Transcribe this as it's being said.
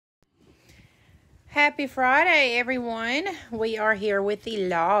Happy Friday, everyone. We are here with the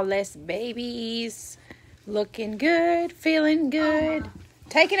Lawless babies. Looking good, feeling good.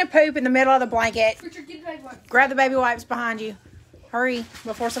 Taking a poop in the middle of the blanket. Richard, get the baby wipes. Grab the baby wipes behind you. Hurry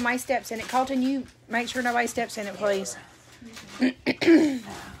before somebody steps in it. Colton, you make sure nobody steps in it, please. Take your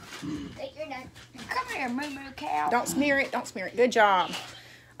nut. Come here, moo cow. Don't smear it. Don't smear it. Good job.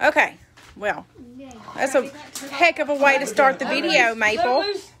 Okay. Well, that's a heck of a way to start the video, Maple.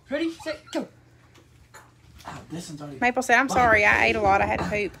 Ready, set, go. Maple said, I'm sorry, I ate a lot. I had to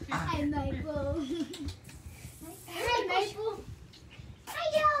poop. Hi, Maple. Hi, Maple.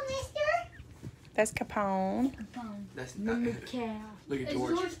 Hi, y'all, mister. That's Capone. That's Moo cow. Look at It's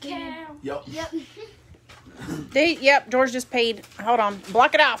George. George cow. Yep. Yep. Yep, George just peed. Hold on.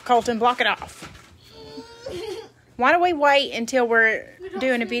 Block it off, Colton. Block it off. Why do we wait until we're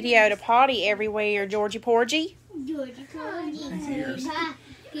doing a video to potty everywhere, Georgie Porgy? Georgie Conway. His ears.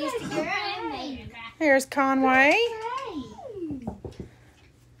 Here's the girl and me. Here's Conway.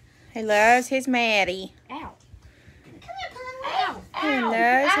 He loves his Maddie. Ow. Come here, Conway. Ow. He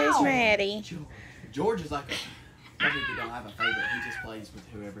loves his Maddie. George is like a. Maybe he don't have a favorite. He just plays with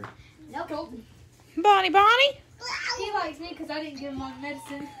whoever. Nope. Bonnie. He likes me because I didn't give him my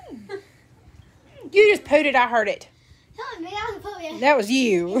medicine. You just pooted. I heard it. Tell me, I was put you. That was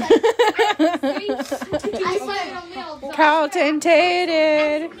you. I said it on me all the time. Colton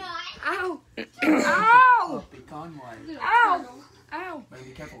tooted. No, Ow. Oh, big Conway. Ow. Ow. Better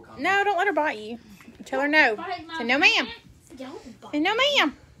be careful, Conway. No, don't let her bite you. Tell her no. Say no, ma'am. don't bite. Say no,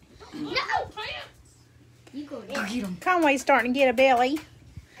 ma'am. No. You go Go there. get him. Conway's starting to get a belly. Come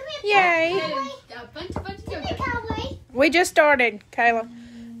here, Yay. Conway. A bunch of Come here, Conway. We just started, Kayla.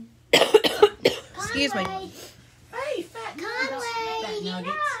 Excuse me. Conway. Hey, fat Conway.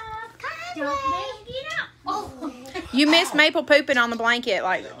 nuggets. Conway. Get up. Oh. You missed Maple pooping on the blanket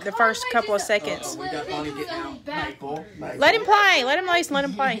like the first couple of seconds. We got Bonnie getting out. Maple. Let him play. Let him loose and let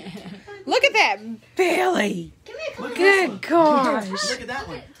him play. Look at that belly. Come here, Conway. Good gosh. Look at that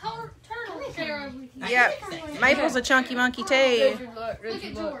one. Turtle share over with you. Yep. Maple's a chunky monkey too. Look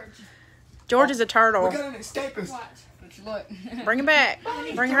at George. George is a We turtle. got an escapist. Watch. Look. Bring him back.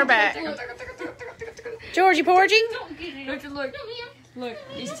 Bring her back. Georgie Porgy. Don't get it. Richard, look. Look,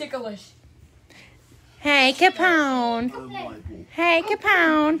 he's ticklish. Hey, Capone. Oh, Michael. Hey,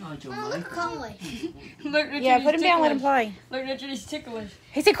 Capone. Oh, Joe Oh, look at Michael. Conway. Look, Richard, Yeah, he's put him down. Let him ticklish. play. Look, Richard, he's ticklish.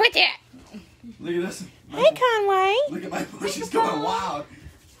 He said, quit that. Look at this. Hey, Conway. Look at Michael. She's going wild.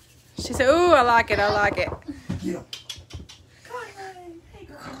 She said, ooh, I like it. I like it. Get him.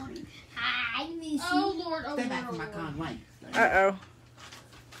 Hi, Missy. Oh, Lord. Oh, Stay back Lord. from my Conway. Uh-oh.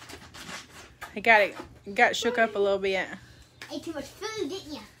 He got shook up a little bit. Ate too much food,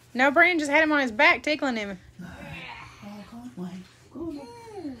 didn't you? No, Brandon just had him on his back tickling him. Oh, Conway. Go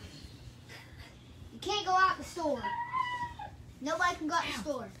on. You can't go out the store. Nobody can go out the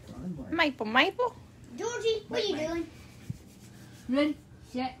store. Maple. Georgie, what are you doing? Ready,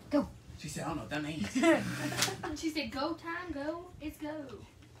 set, go. She said, I don't know what that means. She said, go time, go. It's go.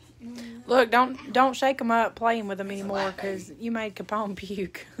 Look, don't shake him up playing with him anymore because you made Capone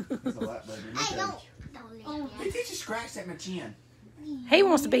puke. It's a lot, baby. Look Hey, at don't Oh, it. He just scratched at my chin. He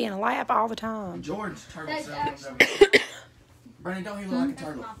wants to be in a lap all the time. George, turtle That's self. Brandon, don't he look like a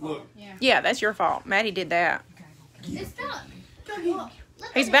turtle? Look. Yeah, that's your fault. Maddie did that. it's done. Look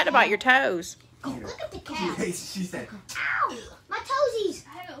He's at about to the bite your toes. cow. Look at the cow. She said, Ow! My toesies.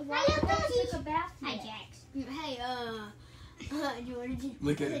 I took a bath. Hi, Jax. Hey, Georgie.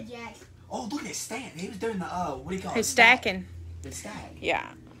 Look at Hey, it. Jax. oh, look at Stan. He was doing the, what do you call it? He's stacking. The stack.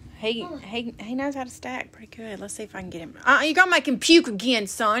 Yeah. He knows how to stack pretty good. Let's see if I can get him. You're going to make him puke again,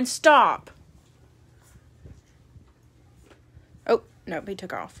 son. Stop. Oh, nope, he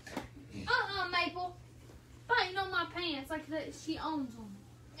took off. Maple. Biting on my pants like that. She owns them.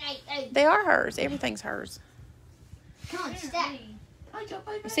 Hey, They are hers. Everything's hers. come on, step.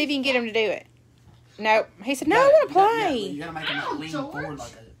 Let's see if you can get him to do it. Nope. He said, no, I want to play. You gotta make them Ow, lean George. forward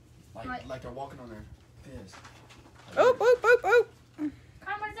Right. like they're walking on their fist. Oop, oop, oop, oop.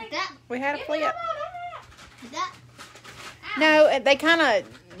 Come on, take That, We had a flip. that. No,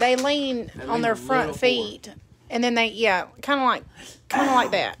 they lean They on lean their a front little feet. And then kind of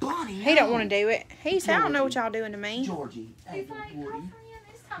like that. Bonnie, He don't want to do it. He said, I don't know what y'all doing to me. Georgie. Hey, He's like, Georgie. come for you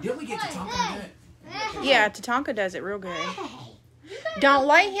this time. Didn't we get to talking about it? Yeah, Tatanka does it real good. Hey. Don't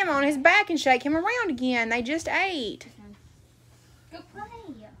lay him on his back and shake him around again. They just ate. Go play.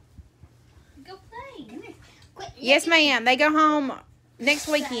 Go play. Quit Yes, ma'am. They go home next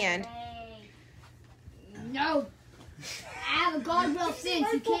weekend. No. I have a guardrail fence.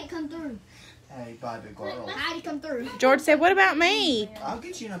 You can't come through. Hey, baby girl. Heidi, come through. George said, "What about me?" I'll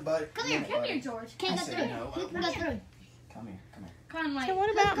get you in a butt. Come here, Come here, George. Can't go I said through. no. Who can go through? Come here, come here. Conway. So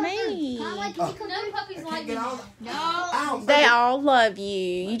what about Come me? through. Conway, can you come No through? puppies I like can't me. get out. No. Ow, They all love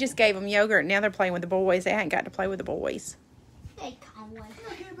you. You just gave them yogurt. Now they're playing with the boys. They haven't got to play with the boys. Hey, Conway.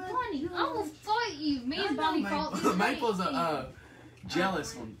 Bonnie, I will fight you. Me and Bonnie fought. Maple's a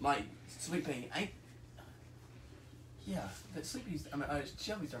jealous one, like Sweet Pea. Yeah, that Sweet Pea's. I mean,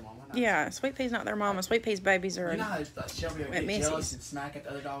 Shelby's their mom. Not Yeah, Sweet Pea's not their mama. Sweet Pea's babies are. You know how Shelby would At get Missy's. jealous and smack at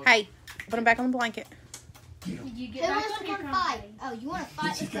the other dogs? Hey, put them back on the blanket. Did you get Who back wants on to your come fight? Oh, you want to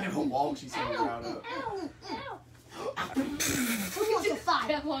fight? She's gonna go walk. She's so proud of. Who wants to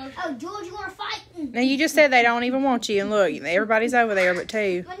fight? Hello. Oh, George, you want to fight? Now you just said they don't even want you, and look, everybody's over there, but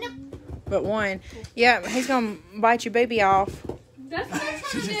two, Nope. but one. Yeah, he's gonna bite your baby off. That's what I'm She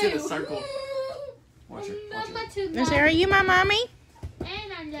trying just to did a do. circle. Watch her. Love Watch my her. two They say, "Are you my mommy?" And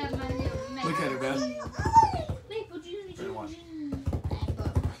I love my little Maple. Look at her, Beth. Maple Junior. Better watch.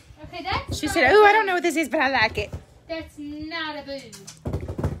 Okay, that's. She not said, a "Oh, I boob. don't know what this is, but I like it." That's not a boob.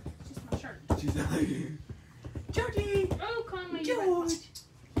 Just my shirt. She's like, Georgie. Oh, Conway, George.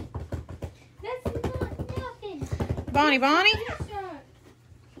 That's not nothing. Bonnie. T-shirt.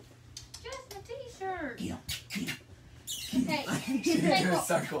 Just my T-shirt. Get him. Okay. She's doing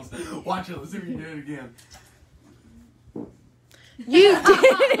circles. Watch it. Let's see if you can do it again. You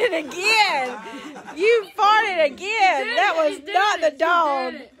did it again. You farted again. That was not the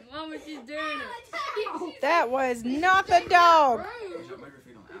dog. Mama, she's doing it. That was not the dog. Watch out, make her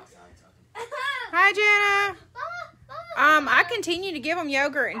feet on the outside. Hi, Jenna. I continue to give them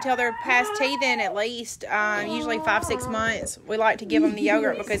yogurt until they're past teething at least, usually 5-6 months. We like to give them the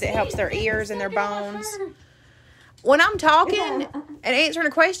yogurt because it helps their ears and their bones. When I'm talking and answering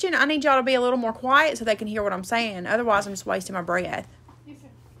a question, I need y'all to be a little more quiet so they can hear what I'm saying. Otherwise, I'm just wasting my breath.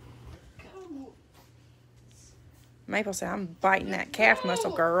 Maple said, "I'm biting that calf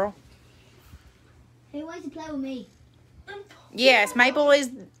muscle, girl." Who wants to play with me? Yes, Maple is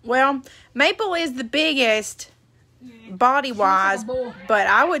the biggest body-wise, but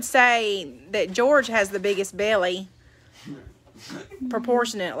I would say that George has the biggest belly,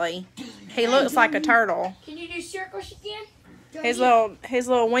 proportionately. He looks like a turtle. Can you do circles again? His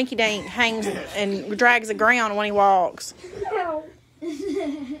little winky dink hangs and drags the ground when he walks.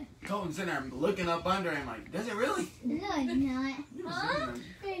 Colton's in there looking up under him like, does it really? No, it's not. Huh?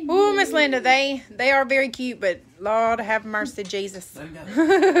 Ooh, Miss Linda, they are very cute, but Lord have mercy, Jesus. Let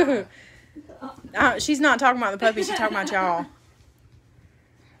him go. She's not talking about the puppy. She's talking about y'all.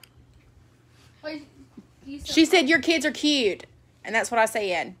 Wait, you said She said your kids are cute, and that's what I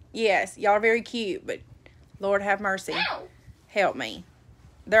said. Yes, y'all are very cute, but Lord have mercy. Ow! Help me.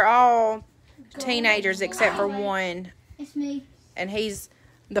 They're all teenagers except for one, It's me. and he's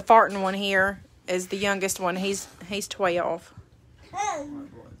the farting one here is the youngest one. He's 12. Oh,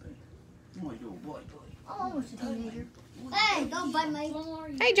 Boy, boy. almost a teenager. Hey, don't bite me. One more.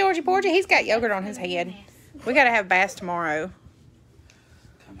 Hey, Georgie Porgy, he's got yogurt on his head. We got to have baths tomorrow.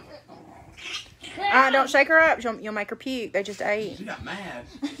 Don't shake her up. You'll make her puke. They just ate. She got mad.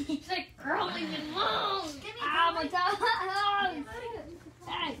 She's like, girl, leave me alone. Ah, my tongue.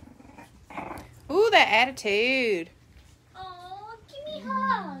 Hey. Ooh, that attitude. Oh, give me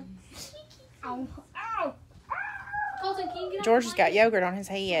hugs. Ow. Ow. Colton, can you get George off has my got yogurt on his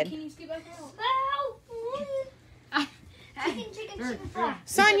head. Can you scoot back out? Chicken fry.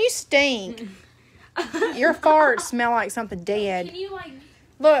 Son, you stink. Your farts smell like something dead. Can you like?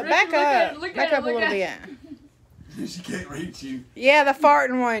 Look, Richard, back look at up. it, look Back at it, up a look little at bit. She can't reach you. Yeah, the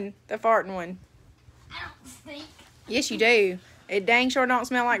farting one. The farting one. I don't stink. Yes, you do. It dang sure don't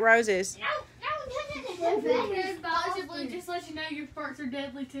smell like roses. There's possibly just let you know your farts are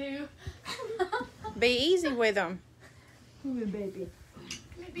deadly too. Be easy with them. You're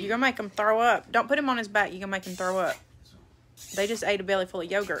going to make him throw up. Don't put him on his back. You're going to make him throw up. They just ate a belly full of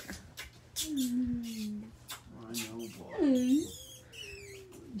yogurt. I know, boy.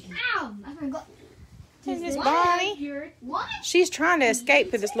 Ow! I forgot. This is Bonnie. What? She's trying to escape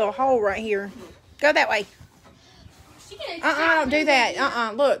through this little hole right here. Go that way. Don't do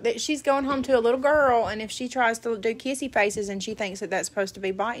that. Look, she's going home to a little girl, and if she tries to do kissy faces and she thinks that that's supposed to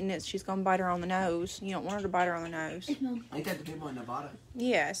be biting it, she's going to bite her on the nose. You don't want her to bite her on the nose. Ain't that the people in Nevada?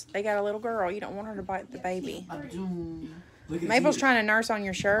 Yes, they got a little girl. You don't want her to bite the baby. Look at Maple's you. trying to nurse on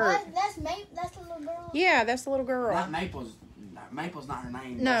your shirt. What? That's me. That's the little girl. Yeah, that's the little girl. Not Maple's. Maple's not her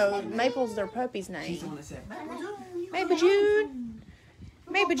name. No, Maple's their puppy's She's the name. one that said, Maple June. Maple June.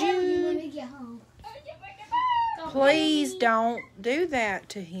 Maple When June. we get home. Please don't do that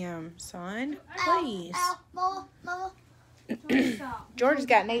to him, son. Please. Ow, Mama, Mama. George's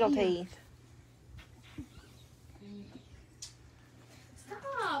got needle teeth.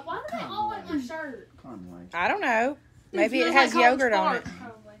 on my shirt. Conway. I don't know. Maybe it smells has like yogurt Colton's on it. fart,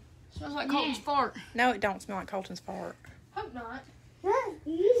 probably. Smells like Colton's fart. No, it don't smell like Colton's fart. Hope not.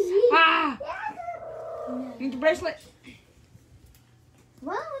 Ah! Need the bracelet.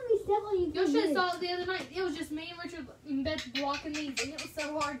 Why let me step on you? You should have saw it the other night. It was just me and Richard in bed blocking these, and it was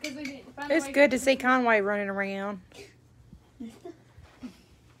so hard because we didn't find a It's way good to see Conway running around.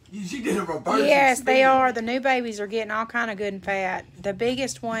 She did a reverse. Yes, they are. The new babies are getting all kind of good and fat. The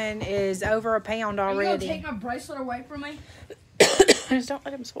biggest one is over a pound Are you gonna already. take my bracelet away from me? Just don't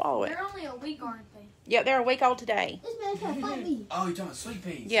let him swallow it. They're only a week, aren't they? Yeah, they're a week old today. This man's trying to fight me. Oh, you're talking about sweet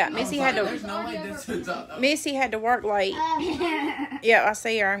peas. Yeah, I was Missy like, had to- There's no way this is up. Missy had to work late. Yeah, I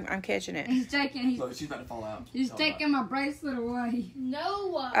see her. I'm catching it. He's taking Look, she's about to fall out. he's Tell taking my bracelet away.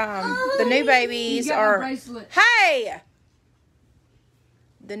 No. The new He babies got my are. bracelet. Hey!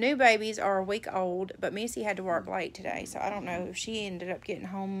 The new babies are a week old, but Missy had to work late today, so I don't know if she ended up getting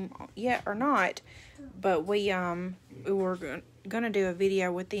home yet or not. But we were gonna do a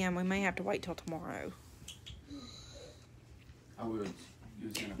video with them. We may have to wait till tomorrow. I was. You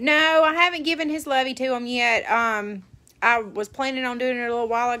was gonna. No, I haven't given his lovey to him yet. I was planning on doing it a little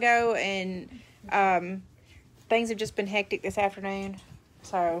while ago, and things have just been hectic this afternoon,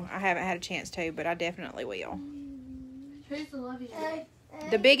 so I haven't had a chance to, but I definitely will. Who's the lovey?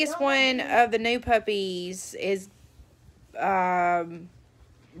 The biggest one of the new puppies is Brownie.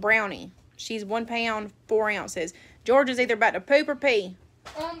 She's 1 pound, 4 ounces. George is either about to poop or pee.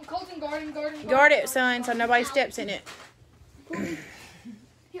 Colton, garden. Guard it, son, so nobody steps in it.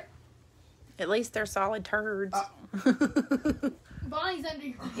 Here. At least they're solid turds. Bonnie's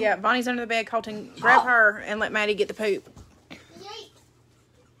under. Yeah, Bonnie's under the bed. Colton, grab her and let Maddie get the poop. Yay!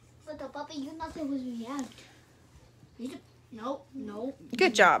 Little puppy, you're not supposed to be out. Nope.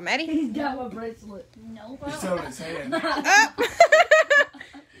 Good job, Maddie. He's got my bracelet. Nope. He's holding his hand. Up.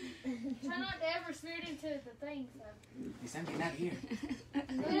 Try not to ever smear it into the thing. He's getting out of here.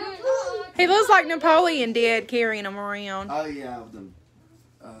 He looks like Napoleon did carrying him around. Oh, yeah.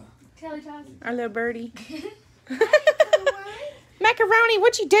 Kelly ties. Our little birdie. Macaroni,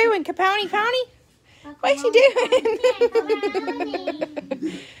 what you doing, Caponi Pony? What you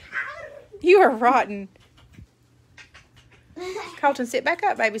doing? You are rotten. Colton, sit back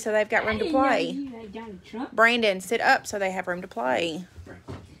up, baby, so they've got room to play. Brandon, sit up so they have room to play.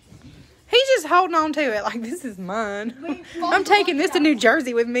 He's just holding on to it like this is mine. I'm taking this to New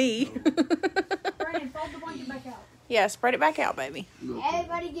Jersey with me. Brandon, fold the blanket back out. Yeah, spread it back out, baby.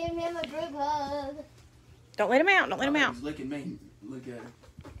 Everybody give him a group hug. Don't let him out. Don't let him out. He's licking me. Look at her.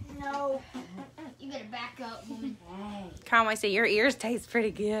 No. You better back up, woman. Conway said, your ears taste pretty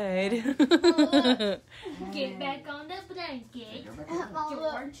good. Get back on the blanket.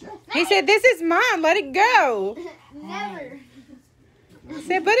 George. He said, this is mine. Let it go. Never. He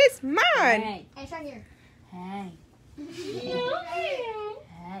said, but it's mine. Hey. Hey, it's right here. Hey.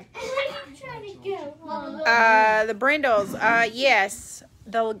 I'm trying to go. The Brindles, yes.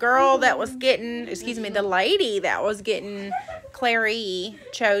 The girl that was getting, the lady that was getting Clary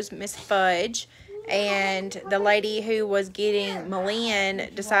chose Miss Fudge. And the lady who was getting Malin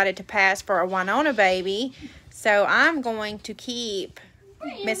decided to pass for a Winona baby. So I'm going to keep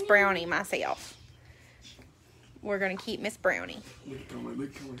Miss Brownie myself. We're going to keep Miss Brownie.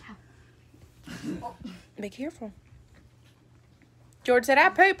 Look. Be careful. George said, I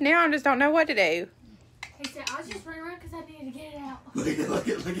pooped now. I just don't know what to do. He said, I was just running around because I needed to get it out. Look at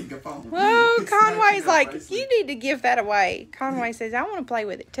Capone. Oh, Conway's like, you need to give that away. Conway says, I want to play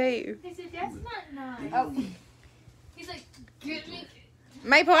with it too. He said, that's not nice. Oh. He's like, get me.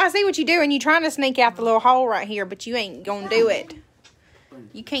 Maple, I see what you're doing. You're trying to sneak out the little hole right here, but you ain't going to do it.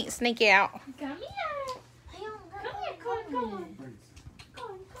 You can't sneak out. Come here. Come on.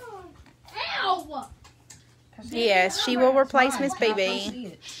 Ow! Yes, she will replace Miss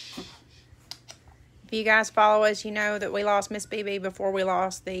BB. If you guys follow us, you know that we lost Miss BB before we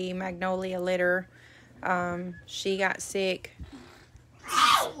lost the Magnolia litter. She got sick.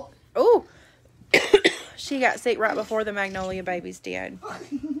 Oh, she got sick right before the Magnolia babies did.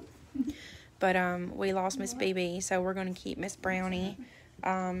 But we lost Miss BB, so we're going to keep Miss Brownie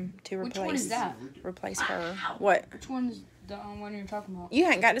to Which one is that? replace her. What? Which one's the one you're talking about? You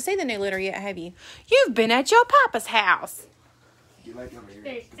haven't got to see the new litter yet, have you? You've been at your papa's house. You like over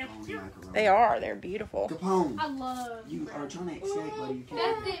here? Capone, macaroni. They are. They're beautiful. Capone, I love. you are trying to escape, but you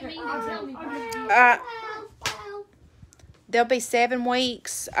That can't. didn't mean to tell me. They'll be 7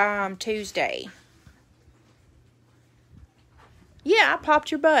 weeks Tuesday. Yeah, I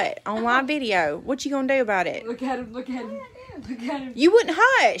popped your butt on live video. What you gonna do about it? Look at him. Look at him. Look at him. You wouldn't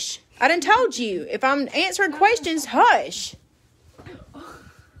hush. I done told you. If I'm answering questions, hush.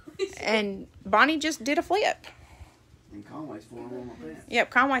 And Bonnie just did a flip. And Conway's falling on my pants. Yep,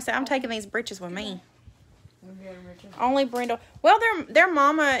 Conway said, I'm taking these britches with me. Only Brindle. Well, their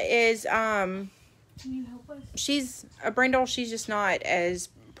mama is, Can you help us? she's a Brindle. She's just not as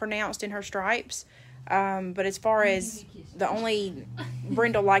pronounced in her stripes. But as far as the only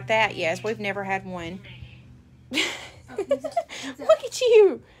Brindle like that, yes, we've never had one. Look at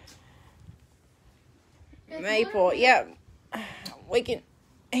you. Maple, yep. We can,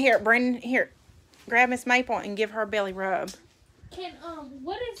 here, Brendan, here. Grab Miss Maple and give her a belly rub. Can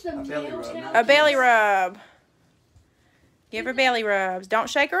what is the belly male rub, cow? not A belly rub. Give her belly rubs. Don't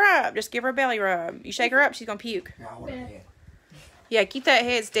shake her up. Just give her a belly rub. You shake her up, she's going to puke. Yeah, I want Yeah. that. Yeah, keep that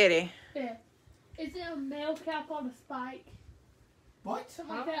head steady. Yeah. Is it a male cow called a spike? What?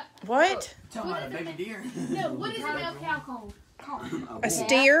 Something like that. What? Talking What about a is baby deer. No, what is a male cow called? A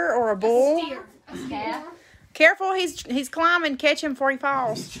steer or a bull? A steer. A steer. Careful, he's climbing. Catch him before he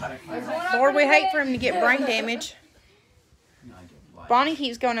falls. Lord, we hate for him to get brain damage. Bonnie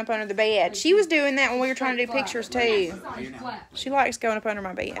keeps going up under the bed. She was doing that when we were trying to do pictures too. She likes going up under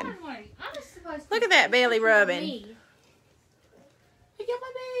my bed. Look at that belly rubbing. Me. Hey, get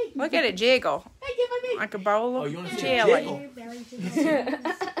my knee. Look at it jiggle. Hey, get my knee. Like a bowl Oh, of you want to see jelly. it jiggle?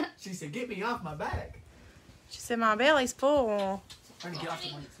 She said, get me off my back. She said, my belly's full. Trying to get off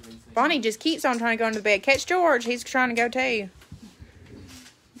the weights so they say- Bonnie just keeps on trying to go into the bed. Catch George. He's trying to go too.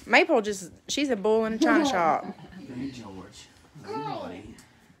 Maple she's a bull in a china shop. Hey, George. Naughty.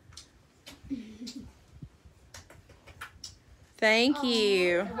 Thank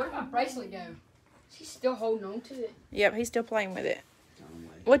you. Where did my bracelet go? She's still holding on to it. Yep, he's still playing with it. Conway.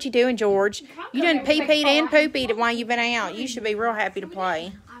 What you doing, George? You done pee-peed and poo-peed while you've been out. You should be real happy to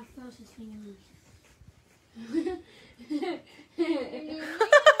play. I felt his finger loose.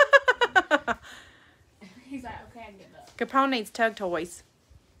 He's like, okay, I give up. Capone needs tug toys.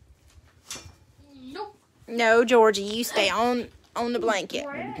 Nope. No, Georgie, you stay on the blanket.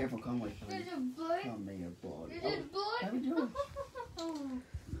 Hey, be careful, Conway. There's a blood. Come here, boy. There's a blood. Baby George.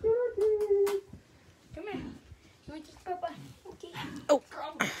 Come here. You want this, Papa? Okay. Oh.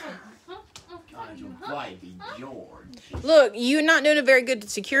 Baby George. Look, you're not doing a very good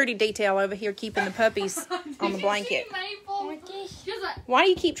security detail over here keeping the puppies on the blanket. Just like, Why do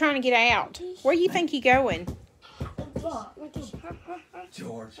you keep trying to get out? Where do you think you going?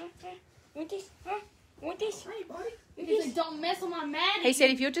 George. he's like, don't mess with my Maddie. He said,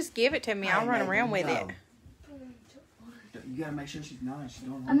 if you'll just give it to me, I'll run around with it. You gotta make sure she's nice. She's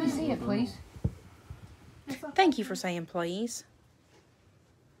doing Let me see it, please. Thank you for saying please.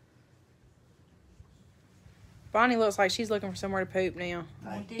 Bonnie looks like she's looking for somewhere to poop now.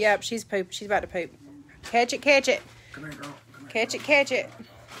 Hey, Yep, she's poop. She's about to poop. Catch it, catch it. come here, girl. Come here. Catch it, catch it.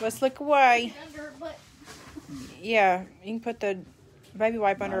 Let's look away. Under her butt. Yeah, you can put the baby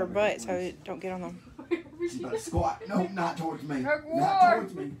wipe under her butt so it don't get on them. She's about to squat. No, not towards me. Her Not ward.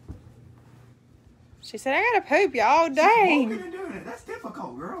 towards me. She said, I gotta poop, y'all. She's Dang. walking and doing it. That's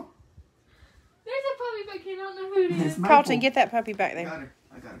difficult, girl. There's a puppy back here. I don't know who it It's is. Maple. Colton, get that puppy back I there. got her.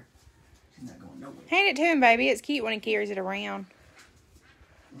 I got her. She's not going nowhere. Hand it to him, baby. It's cute when he carries it around.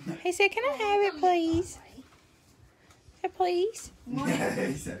 He said, can I have it, please? Please?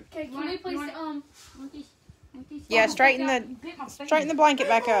 He said, Okay, can we please, Yeah, straighten the blanket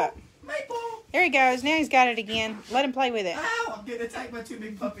back up. Maple! There he goes. Now he's got it again. Let him play with it. Ow! I'm getting attacked by two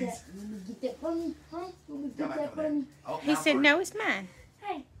big puppies. Let me get that bunny. Huh? Let me Go get back that over there. bunny. Oh, He now said, for- no, it's mine.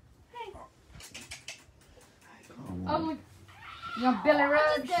 Oh my, You want belly I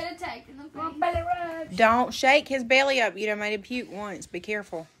rubs? just got attacked in the You want face. belly rubs? Don't shake his belly up. You done made him puke once. Be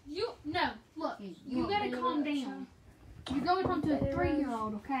careful. No, look, you gotta calm down. You're going home to a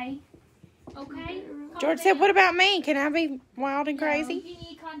 3-year-old, okay? Okay? Calm George said, down. what about me? Can I be wild and No, crazy? you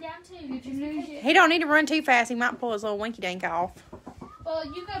need to calm down too. Just because you- He don't need to run too fast. He might pull his little winky dank off. Well,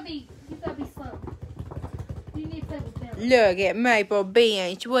 you gotta be slow. You need to play with Billy. Look at Maple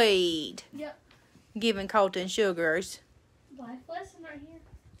being sweet. Yep. Giving Colton sugars. Life lesson right here.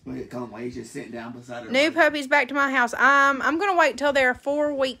 Look at Conway. He's just sitting down beside her. New puppies back to my house. I'm gonna wait till they're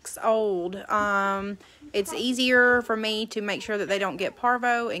 4 weeks old. It's easier for me to make sure that they don't get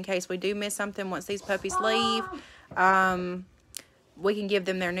parvo in case we do miss something once these puppies leave. We can give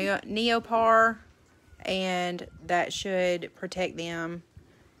them their neopar, and that should protect them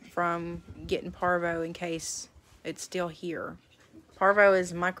from getting parvo in case it's still here. Parvo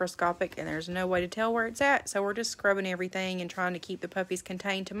is microscopic and there's no way to tell where it's at, so we're just scrubbing everything and trying to keep the puppies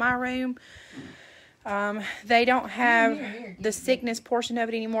contained to my room. They don't have the sickness portion of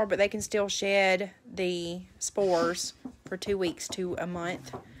it anymore, but they can still shed the spores for 2 weeks to a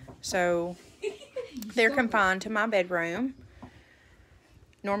month. So they're confined to my bedroom.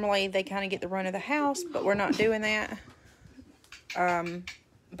 Normally, they kind of get the run of the house, but we're not doing that.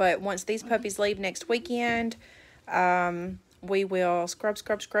 But once these puppies leave next weekend, we will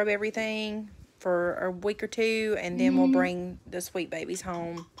scrub everything for a week or two, and then we'll bring the sweet babies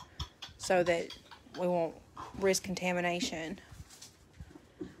home so that we won't risk contamination.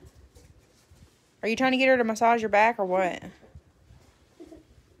 Are you trying to get her to massage your back or what?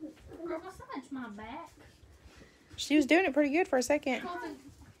 Girl, massage my back. She was doing it pretty good for a second.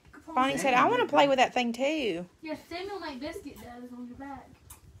 Bonnie said, I want to play with that thing too. Yeah, Samuel like biscuit does on your back.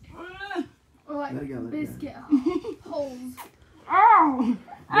 Or like Let it go. biscuit holes. Oh!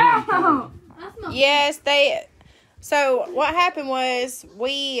 Oh! That's not Yes, so what happened was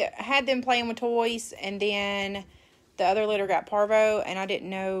we had them playing with toys, and then the other litter got parvo, and I didn't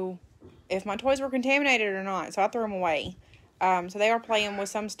know if my toys were contaminated or not, so I threw them away. So they are playing with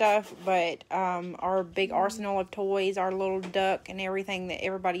some stuff, but our big arsenal of toys, our little duck and everything that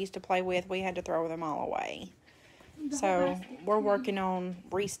everybody used to play with, we had to throw them all away. So we're working on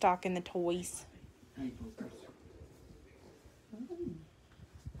restocking the toys.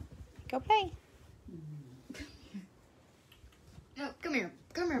 Go play. No, come here,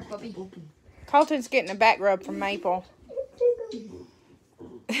 puppy. Colton's getting a back rub from Maple.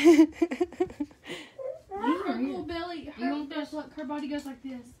 her little belly. You want this? Look, her body goes like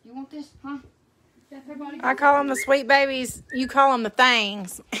this. You want this, huh? That's her body. I call them the sweet babies. You call them the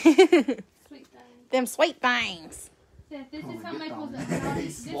things. Sweet thing. Them sweet things. This is Oh, how get Maple's on. body.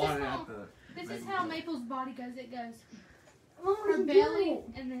 He's swatting at the This is how Maple's body goes. It goes Mom, her belly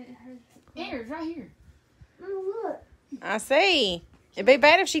and then her. Here, it's right here. Mom, look. I see. It'd be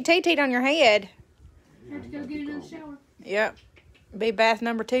bad if she TT'd on your head. You have to go get another shower. Yep. Be bath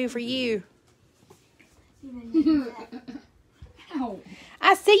number 2 for you. Ow.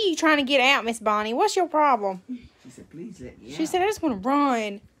 I see you trying to get out, Miss Bonnie. What's your problem? She said, please let me She out. said, I just want to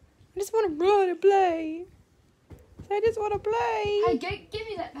run. I just want to run and play. I just want to play. Hey, give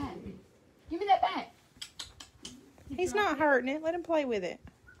me that bat. Give me that bat. He's not hurting it. Let him play with it.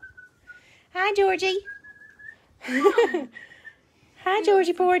 Hi, Georgie. Hi,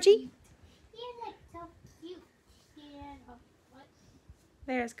 Georgie Porgy. You're like so cute. Yeah. What?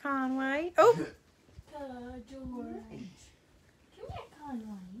 There's Conway. Oh, George. Come here,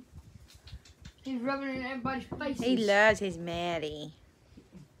 Conway. He's rubbing it in everybody's faces. he loves his Maddie.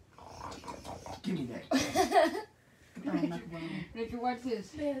 Give me that. Richard, watch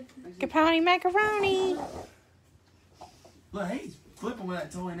this. Caponi macaroni. Look, he's flipping with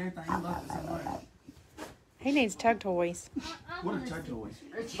that toy and everything. He loves it so much. He needs tug toys. What are tug toys?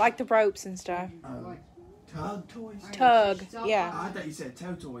 Like the ropes and stuff. Tug toys? Tug, yeah. I thought you said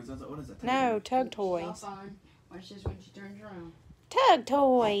toe toys. I was like, what is that? No, tug Stop toys. on. Watch this when she turns around. Tug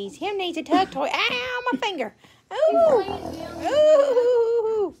toys. Him needs a tug toy. Ow, my finger. Ooh.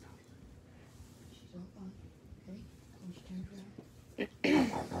 Ooh. She's all fine. Okay? When she turns around.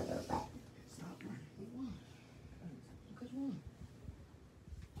 Stop running. Look at one.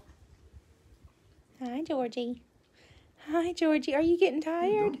 Hi, Georgie. Hi, Georgie. Are you getting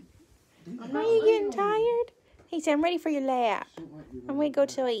tired? I'm Are you getting tired? He said, I'm ready for your lap. I'm ready to go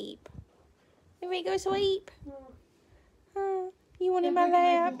to sleep. You ready to go to sleep? You want in my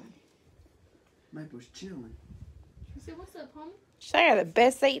lap? Maple's chilling. She said, "What's up, homie?" She got the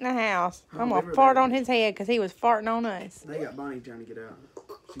best seat in the house. I'm going to fart on his head because he was farting on us. They got Bonnie trying to get out.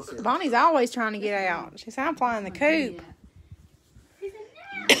 She said, Bonnie's always trying to get out. She said, I'm flying the coop. He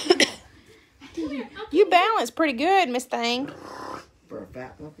said, "No." Come here. You balance pretty good, Miss Thing. for a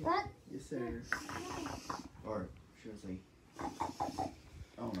fat puppy? What? Yes, sir. Or should I say, I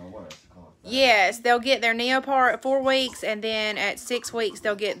don't know what else to call it. Yes, they'll get their Neopar at 4 weeks, and then at 6 weeks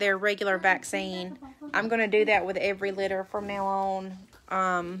they'll get their regular vaccine. I'm going to do that with every litter from now on.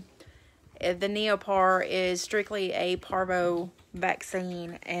 The Neopar is strictly a parvo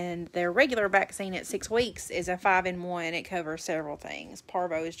vaccine, and their regular vaccine at 6 weeks is a 5-in-1. It covers several things.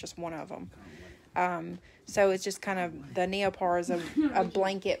 Parvo is just one of them. So it's just kind of, the Neopar is a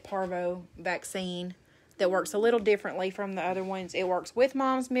blanket parvo vaccine that works a little differently from the other ones. It works with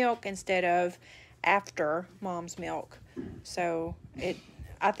mom's milk instead of after mom's milk. So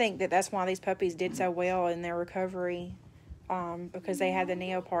I think that's why these puppies did so well in their recovery, because they had the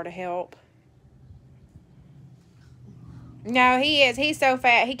Neopar to help. No, he is. He's so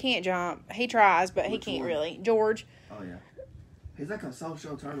fat he can't jump. He tries, but he can't really. George. Oh, yeah. He's like a soft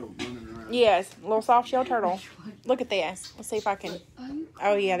shell turtle running around. Yes, a little soft shell turtle. Look at this. Let's see if I can.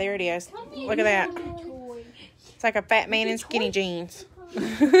 Oh, yeah, there it is. Look at that. It's like a fat man in skinny jeans.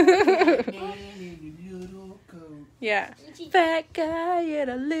 Yeah. Fat guy in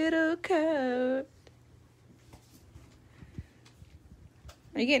a little coat.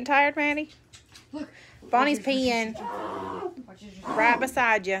 Are you getting tired, Maddie? Look. Bonnie's peeing Watch this. right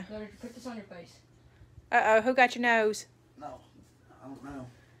beside you. Let her put this on your face. Uh-oh, who got your nose? No, I don't know.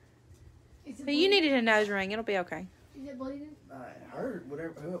 You needed a nose ring. It'll be okay. Is it bleeding? It hurt.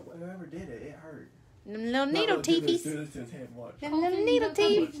 Whoever did it, it hurt. Them little needle teethies. Do this to his head. Watch. Them little needle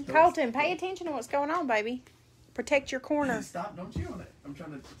teeth. Colton, pay attention to what's going on, baby. Protect your corner. Stop! Don't chew on it. I'm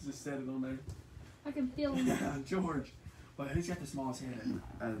trying to just set it on there. I can feel it. George. Well, who's got the smallest head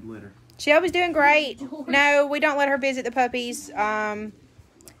out of the litter? Shelby's doing great. No, we don't let her visit the puppies.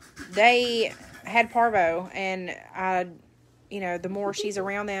 They had parvo, and the more she's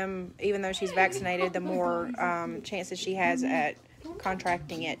around them, even though she's vaccinated, the more chances she has at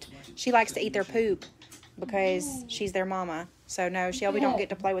contracting it. She likes to eat their poop because she's their mama. So no, Shelby don't get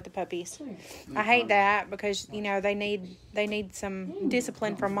to play with the puppies. I hate that because they need some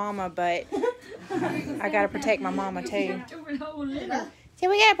discipline from mama, but I gotta protect my mama too. So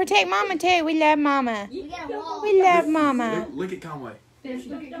we gotta protect mama too. We love mama. We love mama. Look at Conway.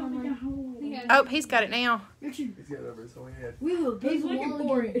 Oh, he's got it now. He's got it over his whole head. We will He's looking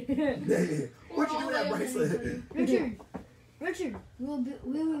for it. What'd you do with that bracelet? Richard, we will build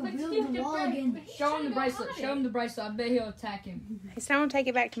the wall again. Show him the bracelet. Show him the bracelet. I bet he'll attack him. He said I'm gonna take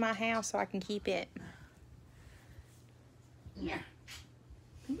it back to my house so I can keep it. Yeah.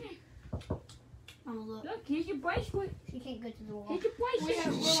 Come here. Oh, look. Look, here's your bracelet. She can't go to the wall. Here's your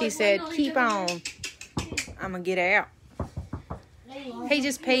bracelet. She said, "Keep on." I'm gonna get out. There you are. He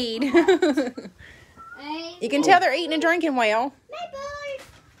just peed. Hey. You can tell they're eating and drinking well. Maple.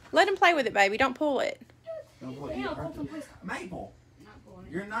 Let him play with it, baby. Don't pull it. Don't put it Maple,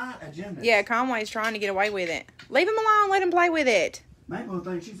 you're not a gymnast. Yeah, Conway's trying to get away with it. Leave him alone. Let him play with it. Maple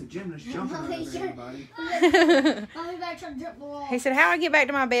thinks she's a gymnast jumping over everybody. I'll be back trying to jump the wall. He said, "How do I get back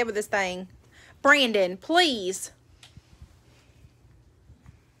to my bed with this thing?" Brandon, please.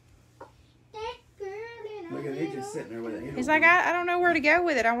 Look at him just sitting there with it. He's like, I don't know where to go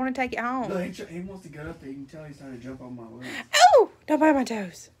with it. I want to take it home. No, he wants to get up there. You can tell he's trying to jump on my legs. Oh, don't bite my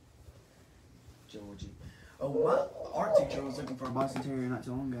toes. Georgie. Oh, my art teacher was looking for a Boston Terrier not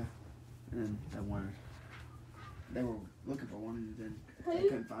too long ago. And then they were looking for one and then they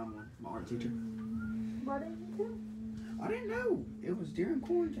couldn't find one. My art teacher. I didn't know. It was during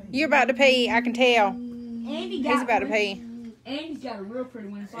quarantine. You're about to pee. I can tell. Andy He's about to pee. Andy's got a real pretty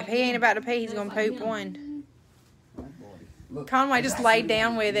one. If he ain't about to pee, he's going to poop one. Look, Conway just laid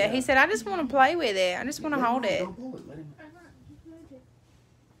down with it. He said, I just want to play with it. I just want to hold it. Don't pull it. Let him.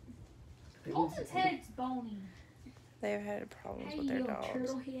 Colton's head's bony. They've had problems Hey, with their you dogs.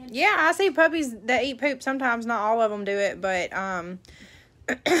 turtle head. Yeah, I see puppies that eat poop. Sometimes not all of them do it, but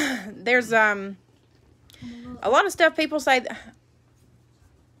there's a lot of stuff people say.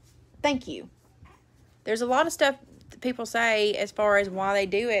 Thank you. There's a lot of stuff that people say as far as why they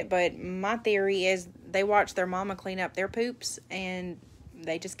do it, but my theory is they watch their mama clean up their poops and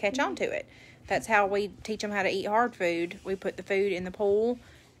they just catch on to it. That's how we teach them how to eat hard food. We put the food in the pool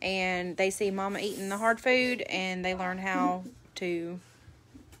and they see mama eating the hard food and they learn how to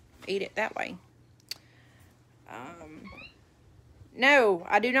eat it that way. No,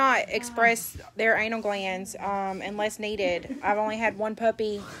 I do not express their anal glands unless needed. I've only had one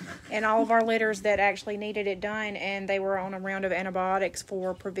puppy in all of our litters that actually needed it done, and they were on a round of antibiotics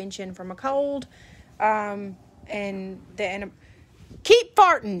for prevention from a cold. And keep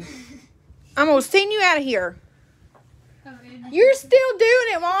farting. I'm going to send you out of here. You're still doing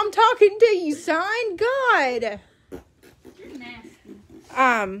it while I'm talking to you, son. God. You're nasty.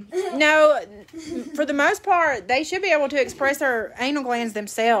 No, for the most part, they should be able to express their anal glands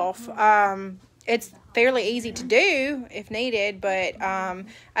themselves. It's fairly easy to do if needed, but I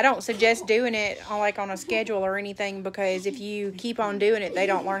don't suggest doing it on a schedule or anything, because if you keep on doing it, they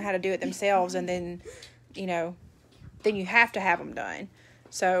don't learn how to do it themselves, and then you have to have them done.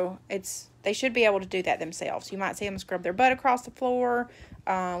 So they should be able to do that themselves. You might see them scrub their butt across the floor,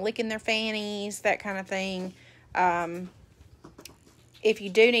 licking their fannies, that kind of thing. If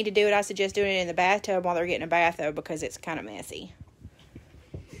you do need to do it, I suggest doing it in the bathtub while they're getting a bath, though, because it's kind of messy.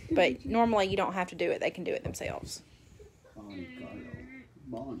 But normally you don't have to do it. They can do it themselves. Bonnie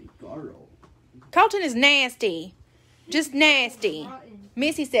Carlo. Colton is nasty. Just nasty.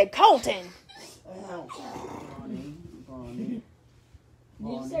 Missy said, Colton. Bonnie. Did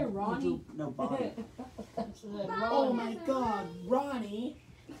you say Ronnie? No, Bonnie. Oh my God, Ronnie!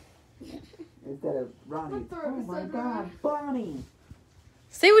 Instead of Ronnie. Oh my God, Bonnie.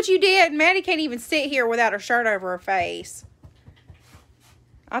 See what you did? Maddie can't even sit here without her shirt over her face.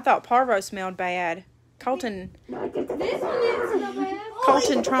 I thought Parvo smelled bad. Colton. This one didn't smell bad.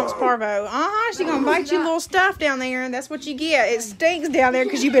 Colton trumps Parvo. She's gonna bite you little stuff down there, and that's what you get. It stinks down there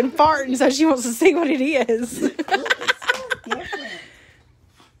because you've been farting, so she wants to see what it is.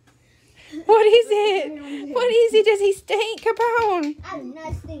 What is it? What is it? Does he stink? Capone? I do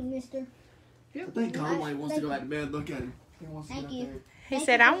not stink, mister. I think Conway wants to go back to bed. Look at him. He wants to Thank go you. back He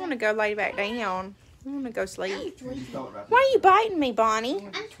said, I want to go lay back down. I want to go I'm sleep. tweaking. there. Why are you biting me, Bonnie?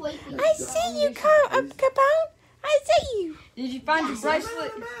 I'm tweaking. I see you, Capone. I see you. Did you find your bracelet?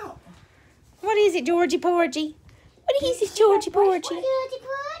 Let him out. What is it, Georgie Porgy? What is it, Georgie Porgy?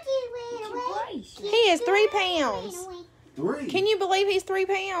 He is 3 pounds. 3. Can you believe he's 3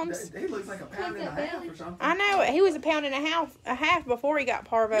 pounds? He looks like a pound and a half or something. I know it. He was a pound and a half before he got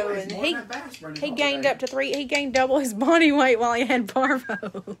Parvo, and he gained up to 3. He gained double his body weight while he had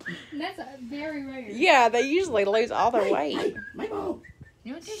Parvo. That's a very rare. Yeah, they usually lose all their weight. Maple.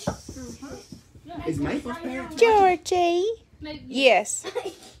 You want this? Is Maple's parents? Georgie. Maybe. Yes.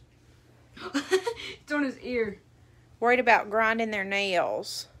 It's on his ear. Worried about grinding their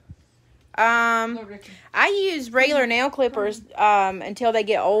nails. Look, Richard. I use regular nail clippers until they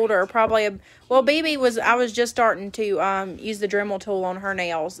get older. Probably, I was just starting to use the Dremel tool on her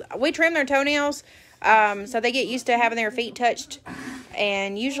nails. We trim their toenails, so they get used to having their feet touched.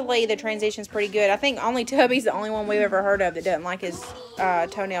 And usually the transition's pretty good. I think only Tubby's the only one we've ever heard of that doesn't like his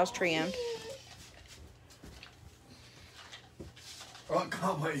toenails trimmed. Oh,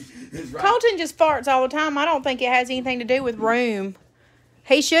 Conway is right. Colton just farts all the time. I don't think it has anything to do with room.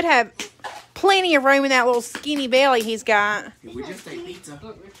 He should have plenty of room in that little skinny belly he's got. We just ate pizza.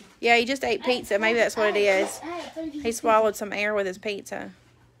 Look, Richard. Yeah, he just ate pizza. Maybe that's what it is. He swallowed some air with his pizza.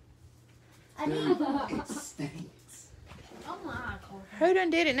 It stinks. Oh my God. Who done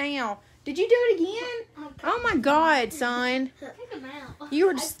did it now? Did you do it again? Oh my God, son. Take them out. You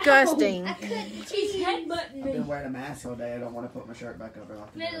were disgusting. I couldn't He's cheese. headbutting I've me. been wearing a mask all day. I don't want to put my shirt back over.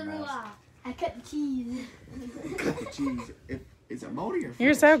 Neither do I. I cut the cheese. Cut the cheese. Is it moldy or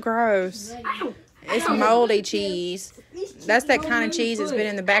You're so gross. It's moldy cheese. That's that kind of cheese that's been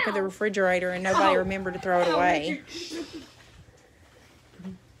in the back of the refrigerator and nobody remembered to throw it away.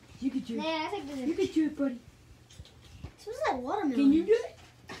 You could do Man, it. I think this You could do it, buddy. smells like watermelon. Can you do it?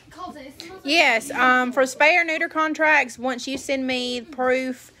 Colton, it smells like Yes, for spay or neuter contracts, once you send me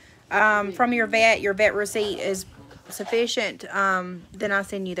proof from your vet receipt is sufficient, then I'll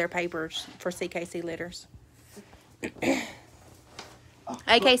send you their papers for CKC litters.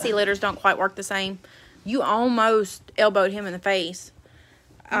 AKC litters don't quite work the same. You almost elbowed him in the face.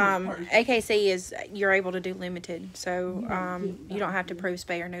 AKC is, you're able to do limited, so you don't have to prove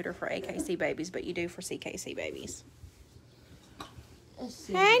spay or neuter for AKC babies, but you do for CKC babies.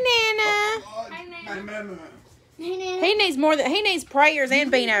 Hey, Nana. He needs prayers and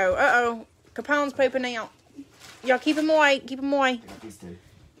Beano. Uh-oh. Capone's pooping out. Y'all keep him away. Keep him away.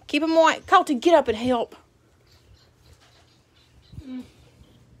 Keep him away. Colton, get up and help.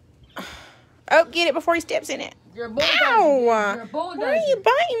 Oh, get it before he steps in it. You're a bulldozer. Ow! You're a bulldozer. Why are you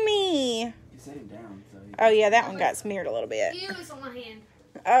biting me? You set him down. So Oh, yeah, that one got smeared a little bit. Ew, it's on my hand.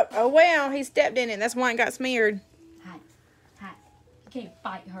 Oh, well, he stepped in it. That's why it got smeared. You can't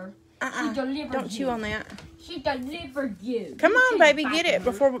fight her. Uh-uh. She delivered Don't chew you. on that. She delivered you. Come You on, can't baby, fight get it her.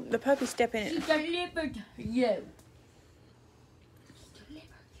 before the puppy step in She it. delivered you.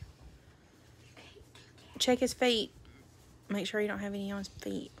 Check his feet. Make sure you don't have any on his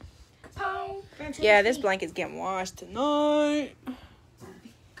feet. Capone. Yeah, this blanket's getting washed tonight.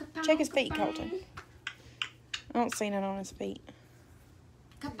 Check his feet, Colton. I don't see none on his feet.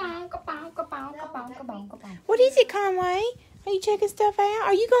 Capone, capone, capone, capone, capone, capone. What is it, Conway? Are you checking stuff out?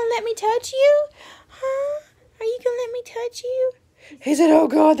 Are you going to let me touch you? Huh? Are you going to let me touch you? He said, oh,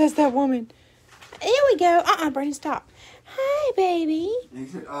 God, that's that woman. There we go. Brandon, stop. Hi, baby. he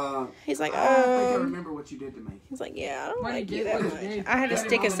said, He's like, I don't think I remember what you did to me. He's like, yeah, I don't What like did you you that do? much. I had to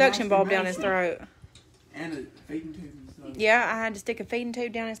stick a suction bulb down his throat. And a feeding tube and stuff. Yeah, I had to stick a feeding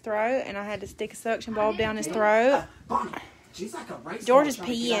tube down his throat, and I had to stick a suction bulb down his throat. Bonnie, she's like a race George is car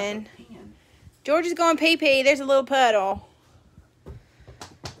trying to get out peeing. the pen. George is going pee-pee. There's a little puddle.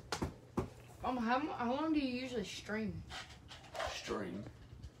 How long do you usually stream? String.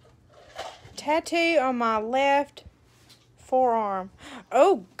 Tattoo on my left forearm.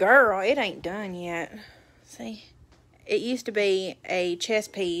 Oh, girl, it ain't done yet. See? It used to be a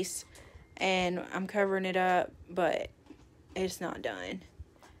chest piece, and I'm covering it up, but it's not done.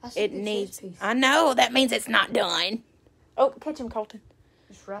 It needs... I know, that means it's not done. Oh, catch him, Colton.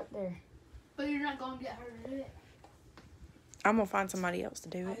 It's right there. But you're not going to get her to do it, I'm going to find somebody else to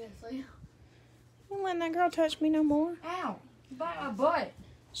do it. obviously. I'm not letting that girl touch me no more. Ow! You bite my butt.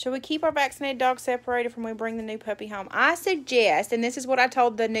 Should we keep our vaccinated dogs separated from when we bring the new puppy home? I suggest, and this is what I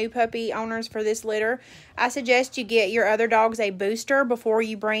told the new puppy owners for this litter, I suggest you get your other dogs a booster before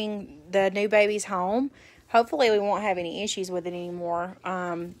you bring the new babies home. Hopefully we won't have any issues with it anymore.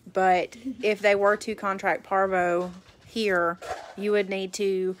 But if they were to contract parvo here, you would need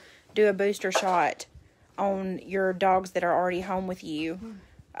to do a booster shot on your dogs that are already home with you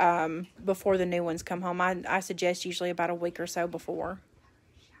before the new ones come home. I suggest usually about a week or so before.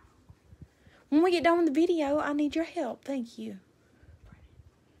 When we get done with the video, I need your help. Thank you.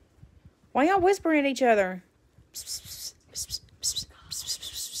 Why y'all whispering at each other?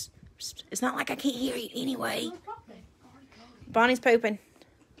 It's not like I can't hear you anyway. Bonnie's pooping.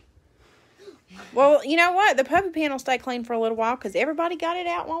 Well, you know what? The puppy pen will stay clean for a little while because everybody got it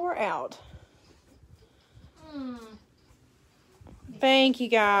out while we're out. Thank you,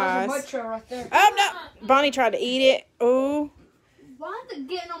 guys. There's a mud trail right there. Oh, no. Bonnie tried to eat it. Oh. Why is it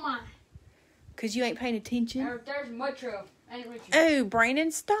getting on my... Because you ain't paying attention. There's a mud trail. Ain't Richard. Oh,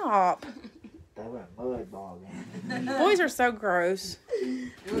 Brandon, stop. They went mud bogging. Boys are so gross.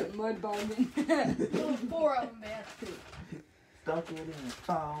 Mud bogging. Four of them, man. Stuck it in the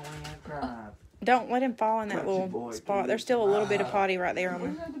fall and cried. Don't let him fall in that Country little boy, spot. dude. There's still a little bit of potty right there on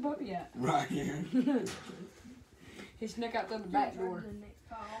Where's him. the puppy at? Right here. He snuck out through the back door.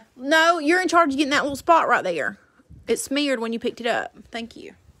 No, you're in charge of getting that little spot right there. It smeared when you picked it up. Thank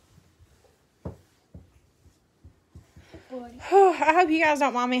you. I hope you guys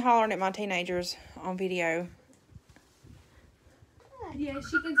don't mind me hollering at my teenagers on video. Yeah,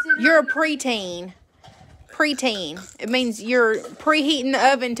 she considers... You're a preteen. Preteen. It means you're preheating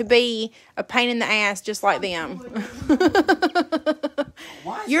the oven to be a pain in the ass just like them.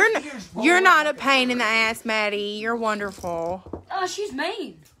 Why is You're his ears you're rolling not a like pain in the ass, Maddie. You're wonderful. Oh, she's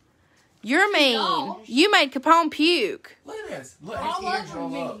mean. You're mean. You made Capone puke. Look at this. Look, All his ears over roll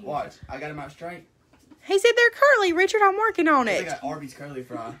me. up. Watch. I got him out straight. He said they're curly, Richard. I'm working on They it. got Arby's curly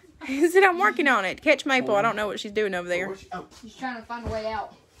fry. He said I'm working on it. Catch Maple. I don't know what she's doing over there. Oh, She's trying to find a way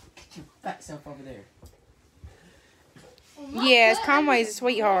out. get your fat self over there. Yes, Conway's a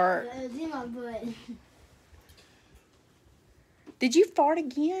sweetheart. It's in my butt. Did you fart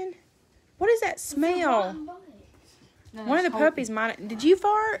again? What is that smell? No, One of the it's puppies might. Did you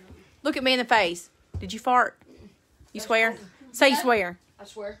fart? Look at me in the face. Did you fart? You swear? Say you swear. I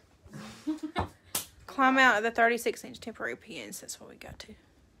swear. Climb out of the 36-inch temporary pens. That's what we got to.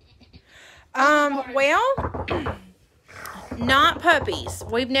 Well, not puppies.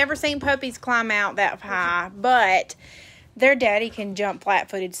 We've never seen puppies climb out that high, but their daddy can jump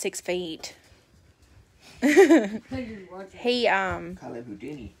flat-footed 6 feet. He Call him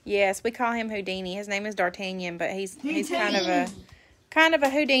Houdini. yes, we call him Houdini. His name is D'Artagnan, but he's kind of a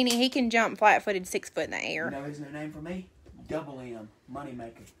Houdini. He can jump flat-footed 6 foot in the You air. know his new name for me? Double M.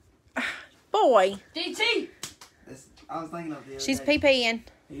 Moneymaker. Boy, DT! I was thinking of the other she's day. pee-peeing.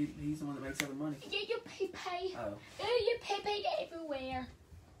 He's the one that makes all the money. Yeah, you pee-pee. Oh. Oh, you pee-pee everywhere.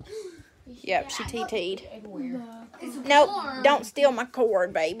 Yep, she TT'd. Everywhere. Nope, don't steal my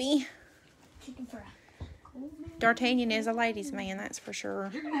cord, baby. Chicken fry. D'Artagnan is a ladies' man, that's for sure.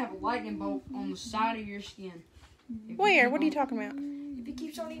 You're going to have a lightning bolt on the side of your skin. Where? What are you talking about? If he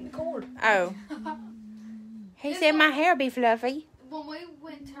keeps on eating the cord. Oh. He said my hair be fluffy. When we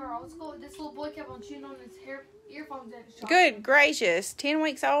went to our old school, this little boy kept on chewing on his earphones at his shop. Good gracious. 10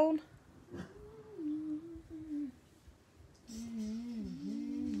 weeks old?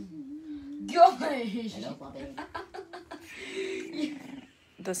 Gosh! Hello, Bobby.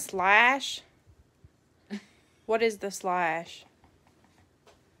 The slash? What is the slash?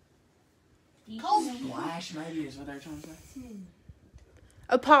 Splash, maybe, is what they're trying to say.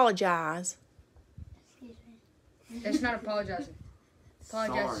 Apologize. That's not apologizing.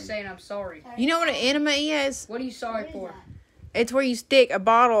 Apologize Sorry. is saying I'm sorry. You know what an enema is? What are you sorry for? It's where you stick a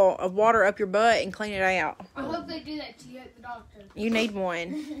bottle of water up your butt and clean it out. I hope they do that to you at the doctor. You need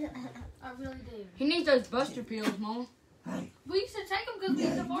one. I really do. He needs those buster pills, Mama. We used to take them because we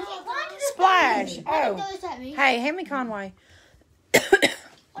used to borrow them. Splash. Why Oh. did you throw this at me? Hey, hand me Conway. Why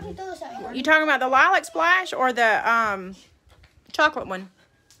did you throw this at me? You talking about the lilac splash or the chocolate one?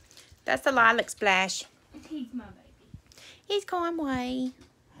 That's the lilac splash. He's my baby. He's Conway.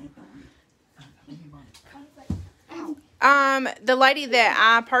 The lady that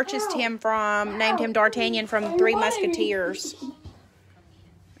I purchased him from named him D'Artagnan from Three Musketeers.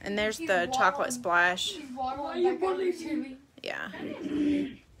 And there's the chocolate splash. Why you bully to me? Yeah.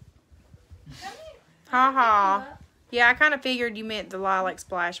 Ha ha. Yeah, I kind of figured you meant the lilac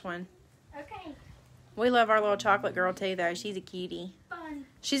splash one. Okay, We love our little chocolate girl too, though. She's a cutie. fun.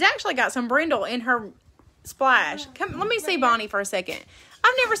 She's actually got some brindle in her splash. Come, let me see Bonnie for a second.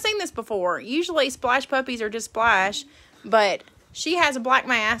 I've never seen this before. Usually Splash puppies are just Splash, but she has a black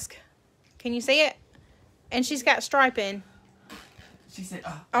mask. Can you see it? And she's got striping She said,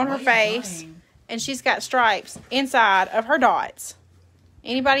 on her face. And she's got stripes inside of her dots.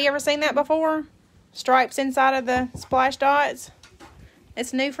 Anybody ever seen that before? Stripes inside of the Splash dots?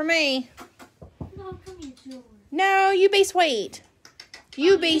 It's new for me. No, come here, George. No, you be sweet.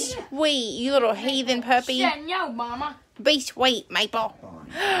 You be sweet, you little heathen puppy. Shut no, mama. Be sweet, Maple.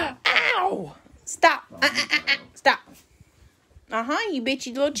 Ow! Stop. Stop. You bit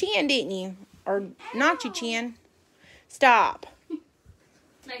your little chin, didn't you? Or knocked your chin. Stop.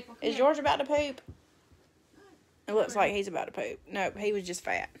 Maple, come Is here. George about to poop? It looks like he's about to poop. Nope, he was just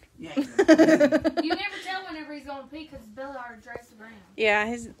fat. Yeah. You never tell whenever he's going to pee because his belly already drags the ground. Yeah,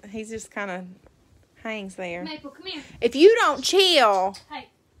 he's just kind of hangs there. Maple, come here. If you don't chill, Hey,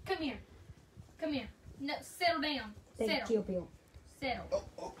 come here. Come here. No, settle down. Take Settle. chill pill. Settle.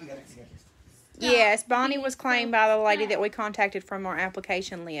 We got it. yes, Bonnie was claimed by the lady that we contacted from our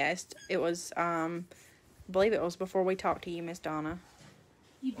application list. It was, I believe it was before we talked to you, Miss Donna.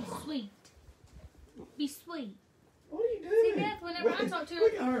 You be sweet. Be sweet. What are you See, doing? Beth, whenever I talk to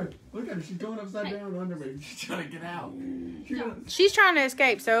Look her, at her. Look at her. She's going upside down under me. She's trying to get out. She's trying to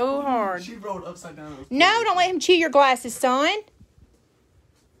escape so hard. She rolled upside down. No, don't let him chew your glasses, son.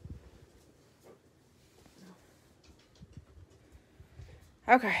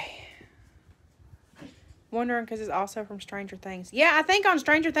 Okay. Wondering because it's also from Stranger Things. Yeah, I think on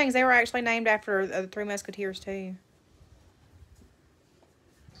Stranger Things they were actually named after the Three Musketeers too.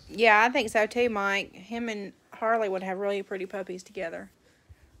 Yeah, I think so too, Mike. Him and Harley would have really pretty puppies together.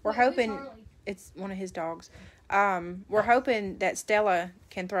 We're Who's hoping Harley? it's one of his dogs. We're hoping that Stella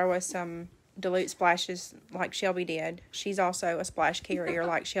can throw us some dilute splashes like Shelby did. She's also a splash carrier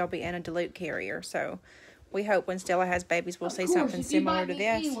like Shelby and a dilute carrier. So we hope when Stella has babies we'll see something similar to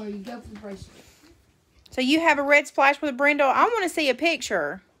this. Anywhere you go for the bracelet. So you have a red splash with a brindle. I want to see a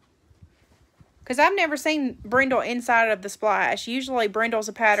picture. Because I've never seen brindle inside of the splash. Usually brindle's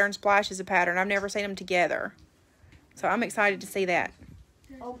a pattern, splash is a pattern. I've never seen them together. So I'm excited to see that.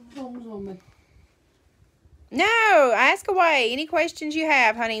 Oh, phone's on me. No, ask away. Any questions you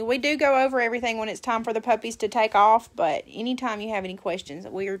have, honey. We do go over everything when it's time for the puppies to take off. But anytime you have any questions,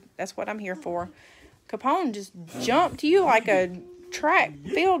 that's what I'm here for. Capone just jumped to you like a track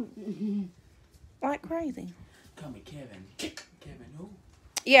field like crazy. Call me Kevin. Kevin who?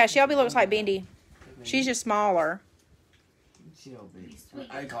 Yeah, Shelby looks like Bendy. She's just smaller. Shelby. Sweet.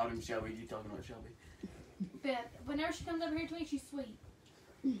 I called him Shelby. You talking about Shelby? Beth, whenever she comes over here to me, she's sweet.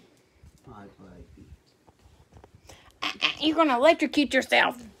 Hi, baby. You're going to electrocute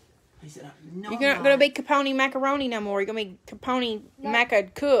yourself. He said, no, You're not going to be Capone macaroni no more. You're going to be Capone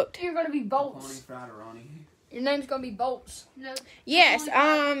maca cooked. You're gonna be Pony Bolts. fried Ronnie. Your name's gonna be Bolts. No. Yes,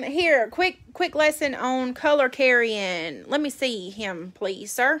 here, quick lesson on color carrying. Let me see him, please,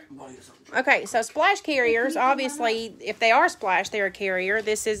 sir. Okay, so splash carriers, obviously, if they are splash, they're a carrier.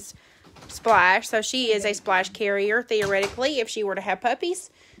 This is splash, so she is a splash carrier, theoretically, if she were to have puppies.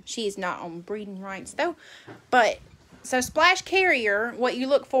 She is not on breeding rights, though. But, so splash carrier, what you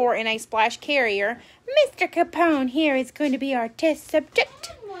look for in a splash carrier, Mr. Capone here is going to be our test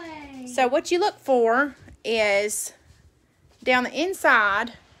subject. So what you look for is down the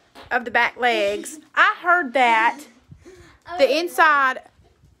inside of the back legs. I heard that the inside,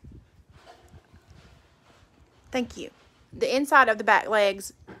 thank you, the inside of the back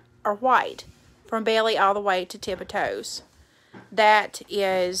legs are white from belly all the way to tip of toes. That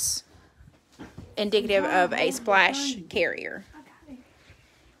is indicative of a splash carrier.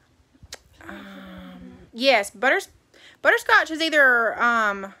 Yes, butterscotch is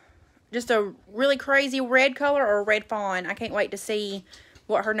either just a really crazy red color or a red fawn. I can't wait to see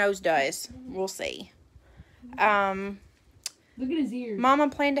what her nose does. We'll see. Look at his ears. Mama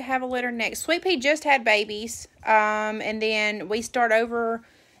planned to have a litter next. Sweet Pea just had babies. And then we start over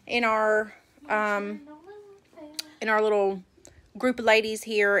in our little group of ladies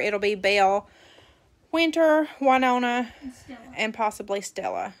here. It'll be Belle, Winter, Winona, and possibly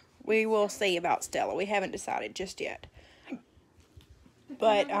Stella. We will see about Stella. We haven't decided just yet.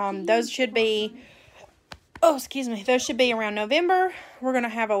 But those should be, those should be around November. We're going to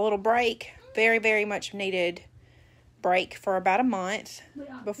have a little break, very, very much needed break for about a month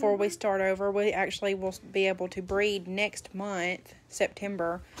before we start over. We actually will be able to breed next month,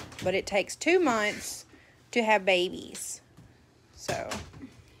 September, but it takes 2 months to have babies. So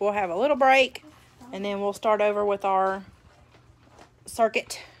we'll have a little break and then we'll start over with our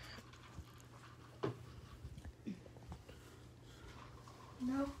circuit.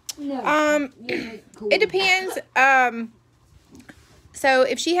 No. It depends. So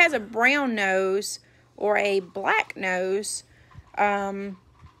if she has a brown nose or a black nose,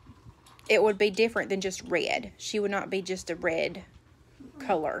 it would be different than just red. She would not be just a red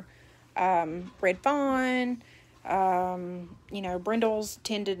color. Red fawn, brindles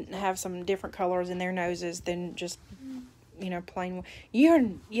tend to have some different colors in their noses than just, plain. Your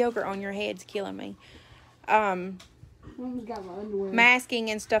yogurt on your head's killing me. Mama's got my underwear. Masking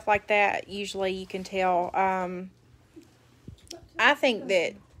and stuff like that, usually you can tell. I think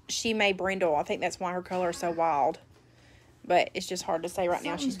that she may brindle. I think that's why her color is so wild. But it's just hard to say right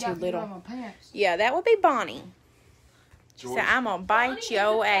now. She's too little. Yeah, that would be Bonnie. George, So I'm going to bite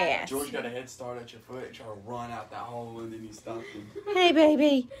your ass. George got a head start at your foot and tried to run out that hole, and then you stopped him. Hey,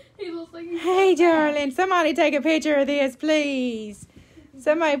 baby. He looks like he's Hey, darling. Somebody take a picture of this, please.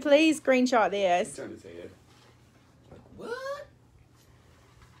 Somebody please screenshot He this. turned his head. Like, what?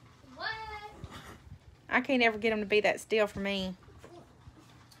 What? I can't ever get him to be that still for me.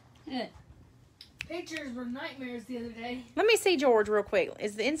 Pictures were nightmares the other day. Let me see George real quick.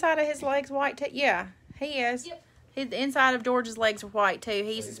 Is the inside of his legs white too? Yeah, he is. Yep. The inside of George's legs are white too.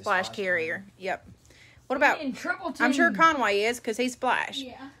 He's a splash carrier. Yep. What about? In triple I'm sure team. Conway is because he's splash.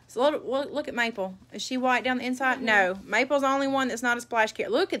 Yeah. So look at Maple. Is she white down the inside? No. Maple's the only one that's not a splash carrier.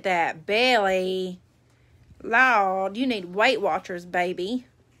 Look at that belly. Lord, you need Weight Watchers, baby.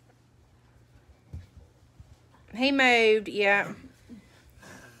 He moved. Yeah.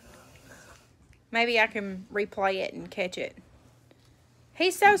 Maybe I can replay it and catch it.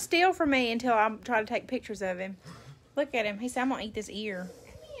 He's so still for me until I try to take pictures of him. Look at him. He said, I'm going to eat this ear.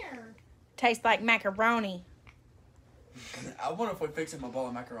 Come here. Tastes like macaroni. I wonder if we fix him a bowl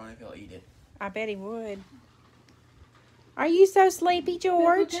of macaroni if he'll eat it. I bet he would. Are you so sleepy,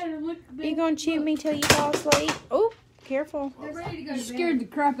 George? Look at him, look, You going to chew me till you fall asleep? Oh, careful. They're ready to go. You scared the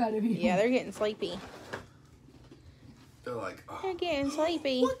crap out of you. Yeah, they're getting sleepy. They're like, oh. They're getting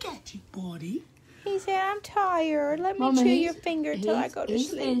sleepy. Look at you, buddy. He said, I'm tired. Let me Mama, chew he's- your finger till I go to He's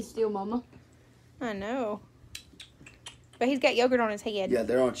sleep. staying still, Mama. I know. But he's got yogurt on his head. Yeah,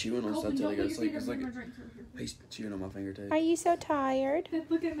 they're all chewing on stuff Colton, till don't they go put to your sleep. finger It's like in my drink. he's chewing on my finger too. Are you so tired?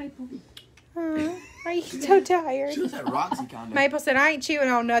 Look at Maple. Huh? Are you so tired? She was that Roxy kind of. Maple said, I ain't chewing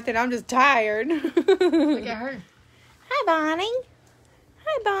on nothing. I'm just tired. Look at her. Hi, Bonnie.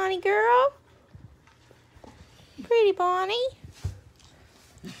 Hi, Bonnie girl. Pretty Bonnie.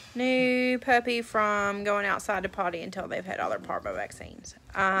 New puppy from going outside to potty until they've had all their parvo vaccines.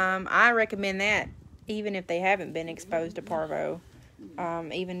 I recommend that even if they haven't been exposed to parvo.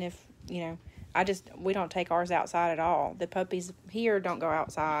 Even if, we don't take ours outside at all. The puppies here don't go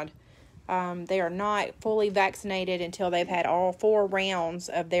outside. They are not fully vaccinated until they've had all 4 rounds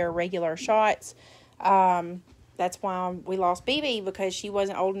of their regular shots. That's why we lost BB, because she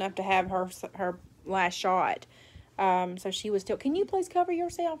wasn't old enough to have her last shot. So she was still, can you please cover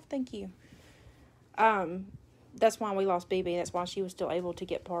yourself? Thank you. That's why we lost BB. That's why she was still able to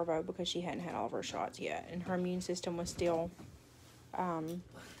get parvo, because she hadn't had all of her shots yet. And her immune system was still,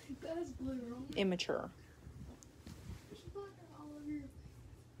 immature.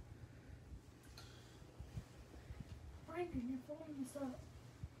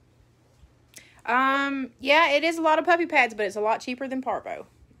 Yeah, it is a lot of puppy pads, but it's a lot cheaper than parvo.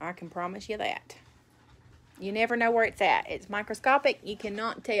 I can promise you that. You never know where it's at. It's microscopic. You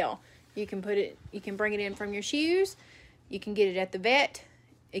cannot tell. You can bring it in from your shoes. You can get it at the vet.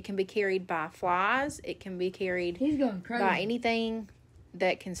 It can be carried by flies. It can be carried He's going crazy. by anything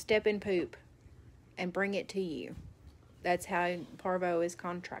that can step in poop and bring it to you. That's how parvo is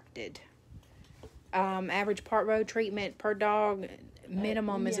contracted. Average parvo treatment per dog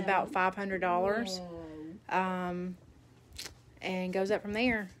minimum is about $500. And goes up from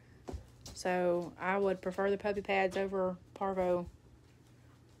there. So I would prefer the puppy pads over parvo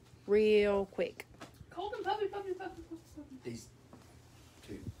real quick. Colton, puppy. These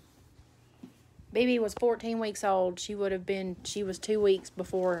 2. BB was 14 weeks old. She was 2 weeks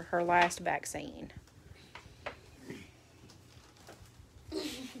before her last vaccine.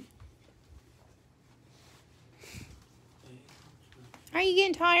 Are you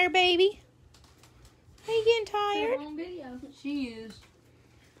getting tired, baby? Are you getting tired? On video. She is.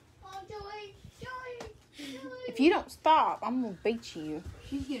 Oh, Joey. If you don't stop, I'm going to beat you.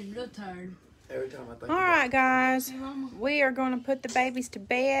 She's getting real tired. Every time I think All about right, it. guys. We are going to put the babies to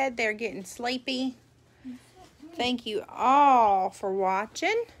bed. They're getting sleepy. Thank you all for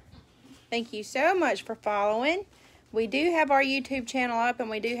watching. Thank you so much for following. We do have our YouTube channel up, and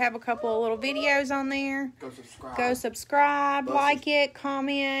we do have a couple of little videos on there. Go subscribe. Go subscribe, like it,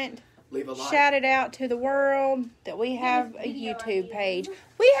 comment. Leave a like. shout it out to the world that we have a YouTube page.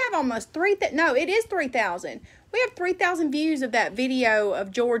 We have almost 3,000. No, it is 3,000. We have 3,000 views of that video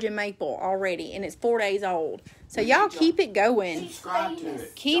of George and Maple already, and it's 4 days old. So y'all keep it going. Subscribe to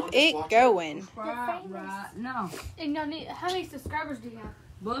it. Keep Don't just it watch going. Right. No. And how many subscribers do you have?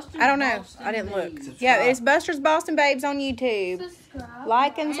 Buster's I don't know. Boston I didn't look. Babes. Yeah, it's Buster's Boston Babes on YouTube. Subscribe.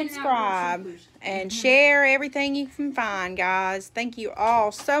 Like and subscribe and share everything you can find, guys. Thank you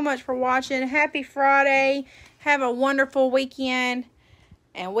all so much for watching. Happy Friday. Have a wonderful weekend.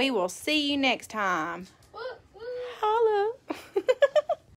 And we will see you next time. Holla.